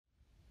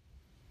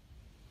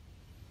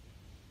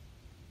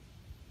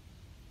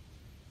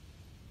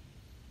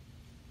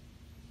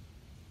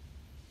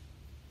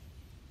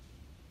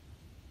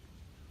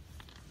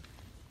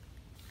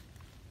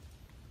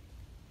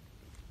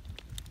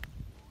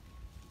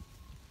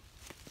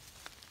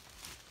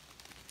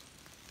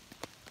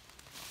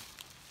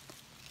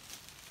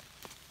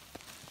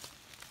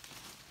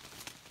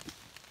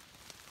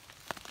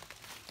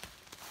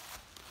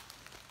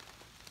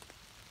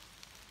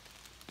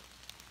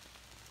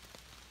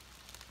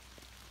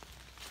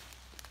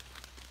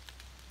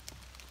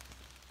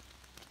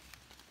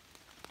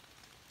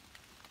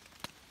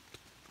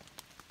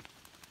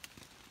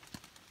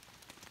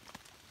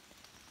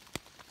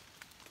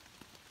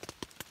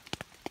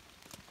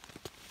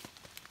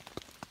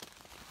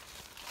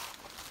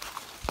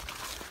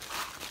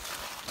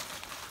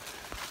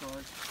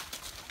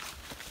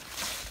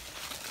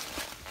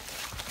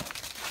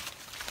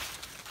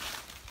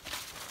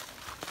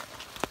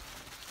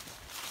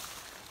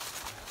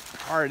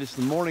All right, it's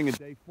the morning of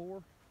day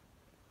 4,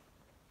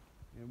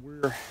 and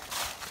we're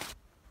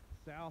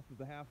south of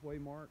the halfway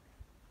mark.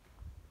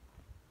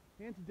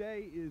 And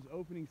today is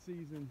opening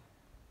season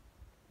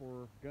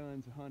for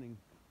guns hunting,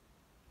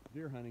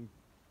 deer hunting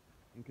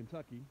in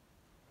Kentucky.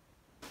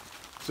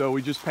 So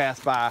we just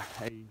passed by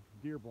a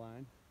deer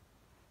blind,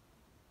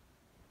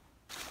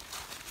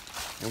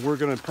 and we're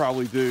gonna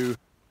probably do,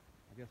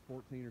 I guess,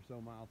 14 or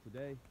so miles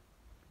today,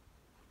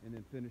 and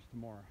then finish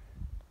tomorrow,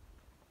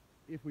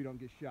 if we don't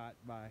get shot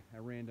by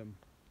a random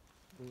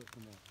bullet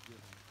from a deer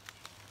hunter.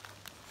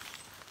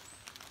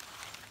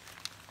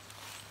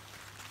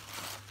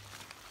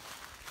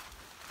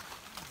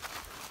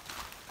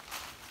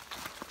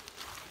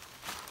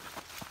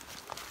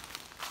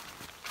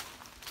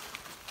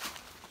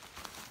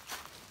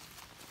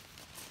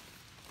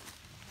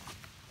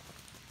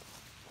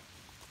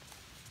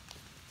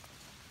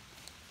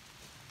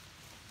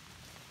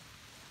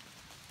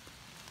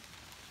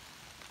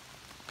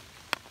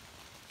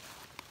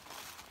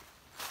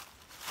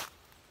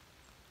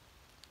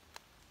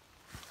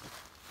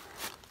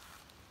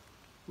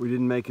 We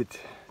didn't make it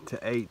to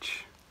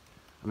H.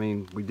 I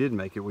mean, we did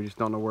make it, we just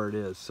don't know where it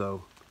is.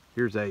 So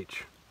here's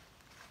H.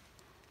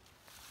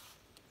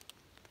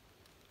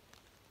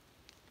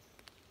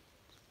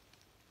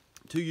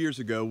 Two years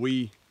ago,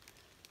 we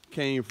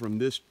came from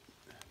this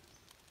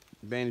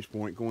vantage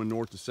point going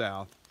north to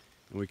south,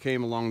 and we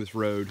came along this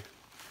road.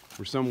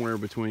 We're somewhere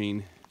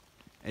between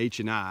H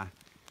and I,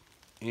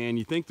 and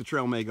you think the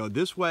trail may go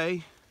this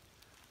way,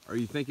 or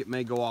you think it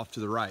may go off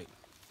to the right,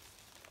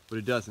 but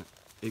it doesn't.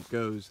 It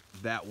goes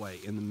that way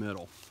in the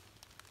middle.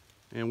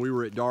 And we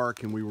were at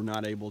dark, and we were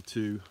not able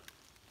to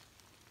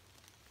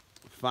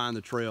find the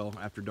trail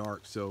after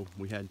dark, so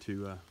we had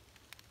to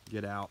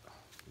get out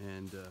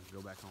and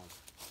go back home.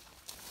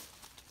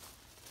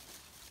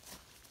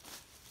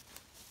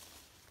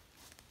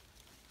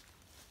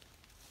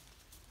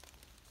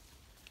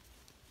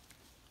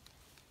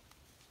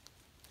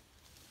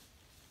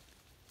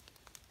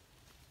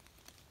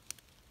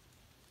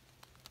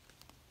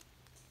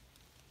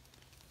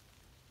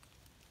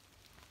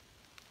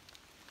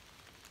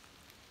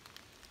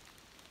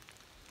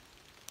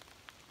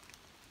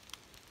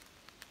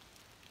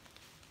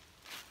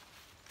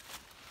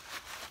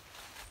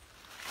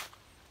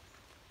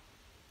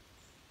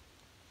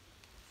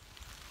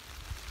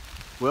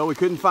 Well, we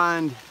couldn't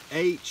find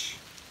H,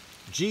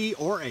 G,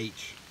 or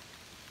H,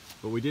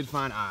 but we did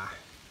find I.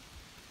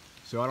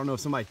 So I don't know if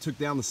somebody took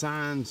down the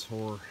signs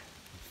or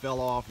fell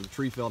off or the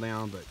tree fell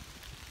down, but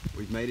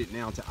we've made it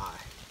now to I.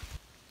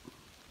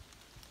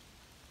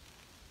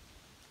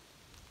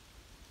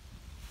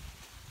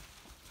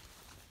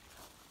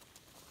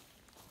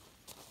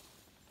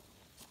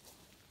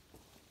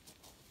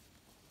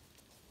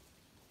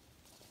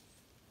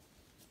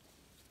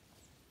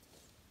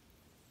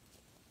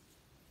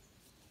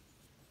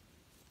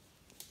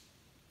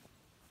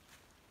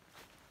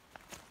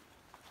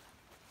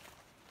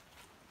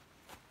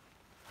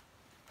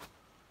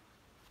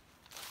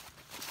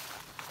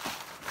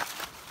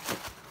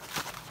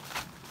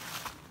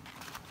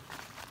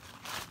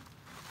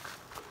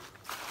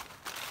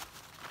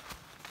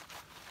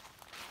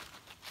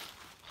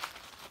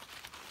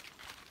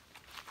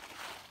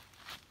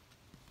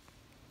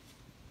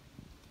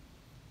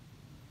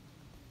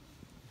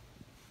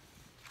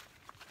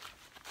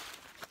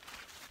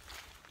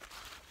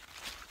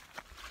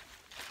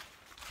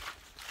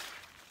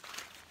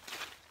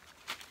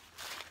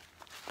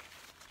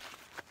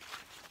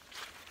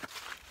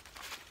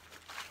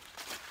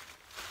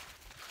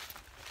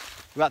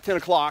 About 10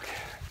 o'clock,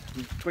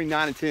 between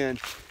 9 and 10,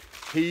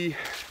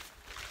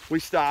 we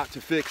stopped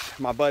to fix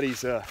my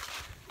buddy's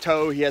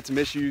toe. He had some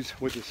issues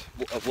with his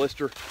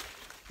blister,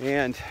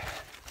 and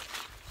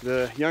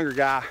the younger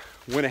guy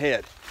went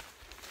ahead.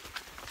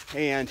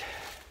 And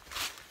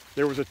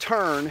there was a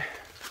turn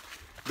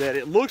that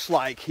it looks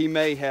like he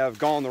may have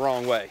gone the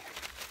wrong way.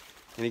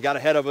 And he got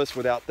ahead of us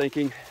without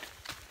thinking.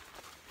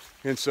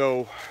 And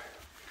so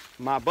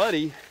my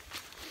buddy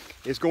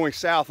is going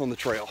south on the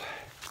trail.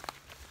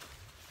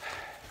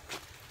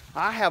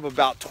 I have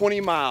about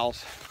 20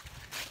 miles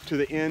to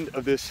the end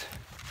of this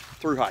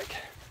through hike,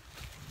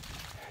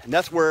 and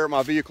that's where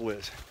my vehicle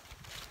is.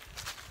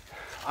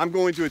 I'm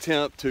going to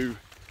attempt to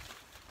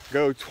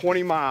go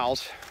 20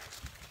 miles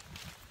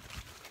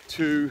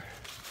to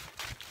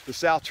the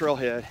south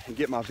trailhead and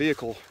get my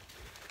vehicle,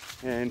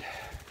 and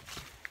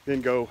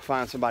then go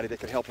find somebody that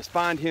can help us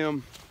find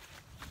him,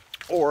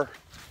 or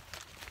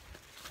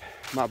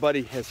my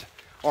buddy has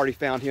already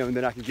found him, and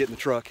then I can get in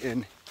the truck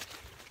and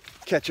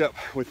catch up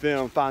with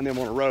them, find them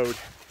on a road.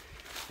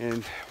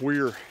 And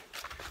we're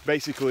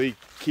basically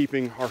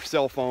keeping our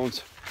cell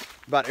phones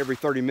about every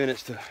 30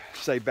 minutes to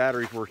save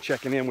batteries. We're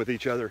checking in with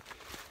each other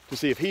to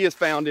see if he has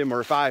found him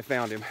or if I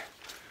found him.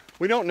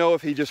 We don't know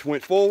if he just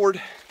went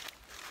forward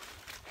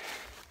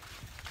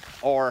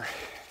or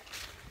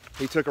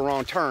he took a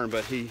wrong turn,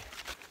 but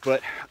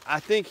I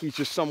think he's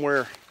just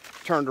somewhere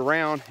turned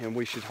around, and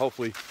we should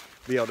hopefully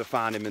be able to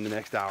find him in the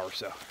next hour or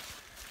so.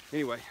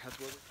 Anyway, that's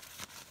where we're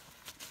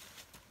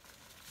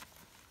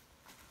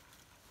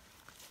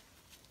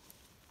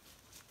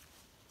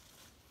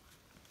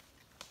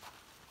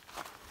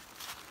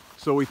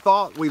So we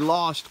thought we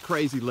lost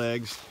Crazy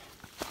Legs,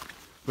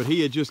 but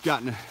he had just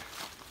gotten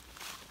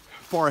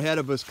far ahead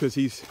of us because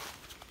he's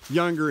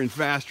younger and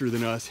faster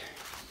than us.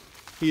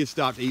 He had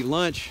stopped to eat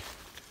lunch,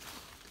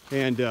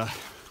 and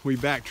we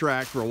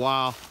backtracked for a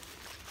while,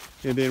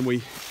 and then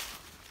we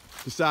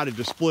decided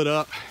to split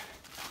up.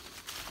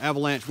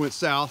 Avalanche went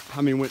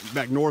went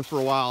back north for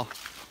a while,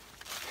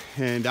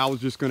 and I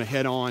was just gonna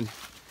head on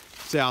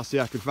south, see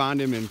if I could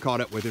find him, and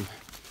caught up with him.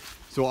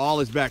 So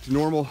all is back to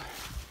normal.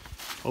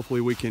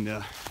 Hopefully we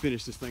can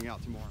finish this thing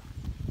out tomorrow.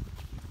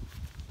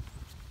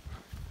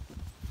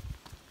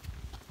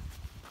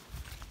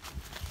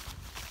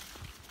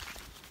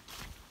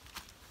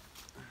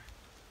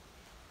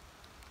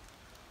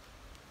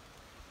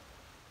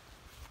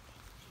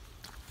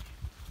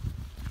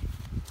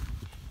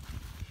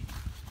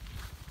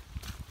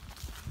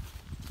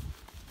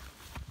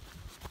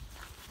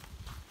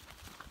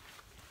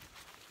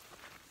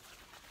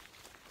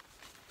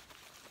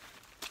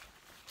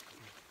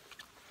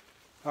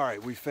 All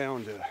right, we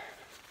found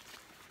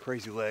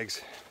Crazy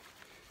Legs,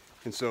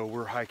 and so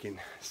we're hiking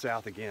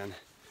south again.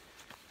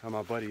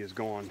 My buddy has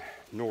gone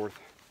north,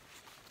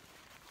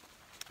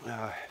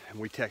 and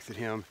we texted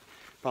him,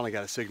 finally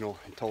got a signal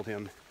and told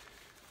him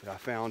that I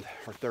found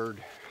our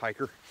third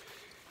hiker.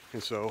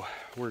 And so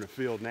we're in a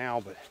field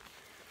now, but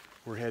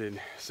we're headed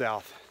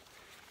south,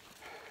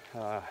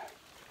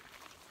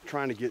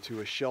 trying to get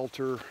to a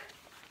shelter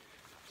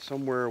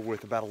somewhere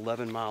with about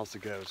 11 miles to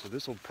go. So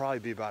this will probably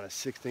be about a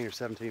 16 or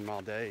 17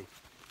 mile day.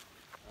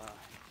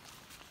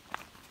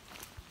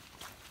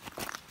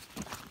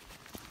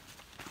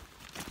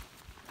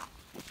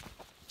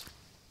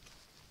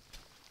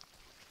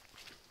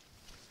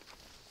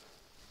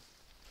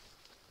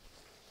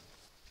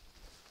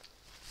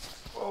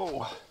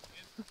 Whoa.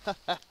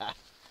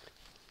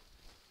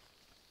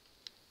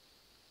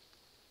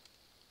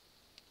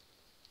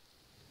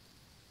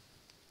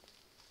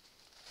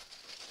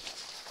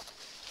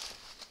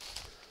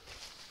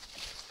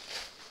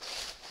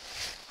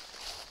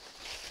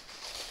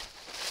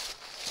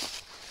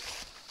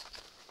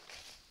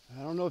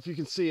 I don't know if you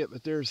can see it,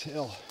 but there's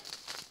hell.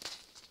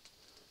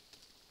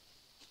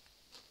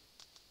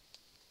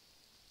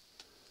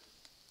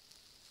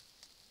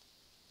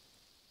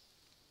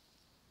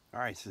 All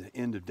right, it's the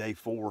end of day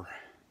 4.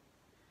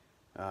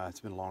 It's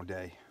been a long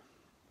day.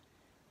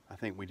 I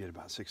think we did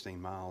about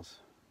 16 miles.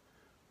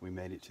 We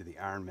made it to the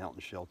Iron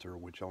Mountain Shelter,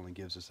 which only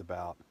gives us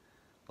about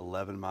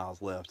 11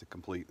 miles left to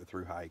complete the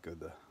through hike of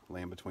the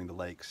Land Between the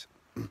Lakes.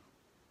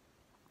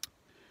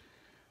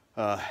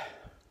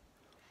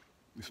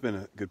 We spent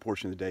a good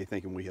portion of the day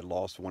thinking we had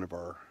lost one of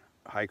our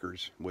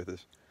hikers with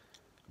us,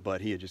 but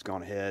he had just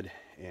gone ahead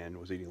and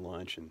was eating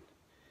lunch, and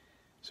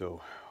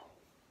so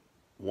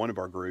one of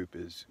our group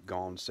is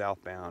gone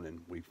southbound,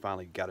 and we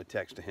finally got a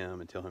text to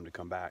him and tell him to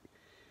come back.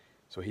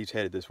 So he's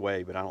headed this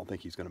way, but I don't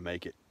think he's going to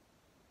make it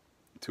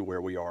to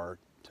where we are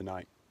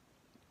tonight.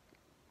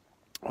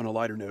 On a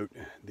lighter note,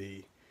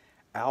 the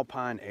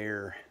Alpine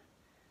Air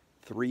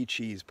 3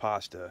 cheese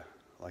pasta,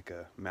 like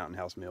a Mountain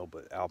House meal,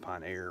 but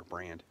Alpine Air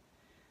brand,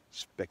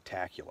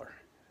 spectacular,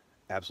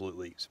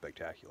 absolutely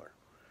spectacular.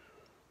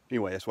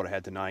 Anyway, that's what I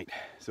had tonight,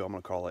 so I'm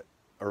gonna call it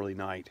early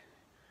night.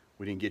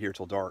 We didn't get here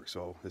till dark,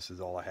 so this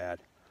is all I had,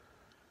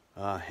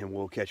 and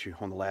we'll catch you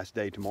on the last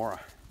day tomorrow.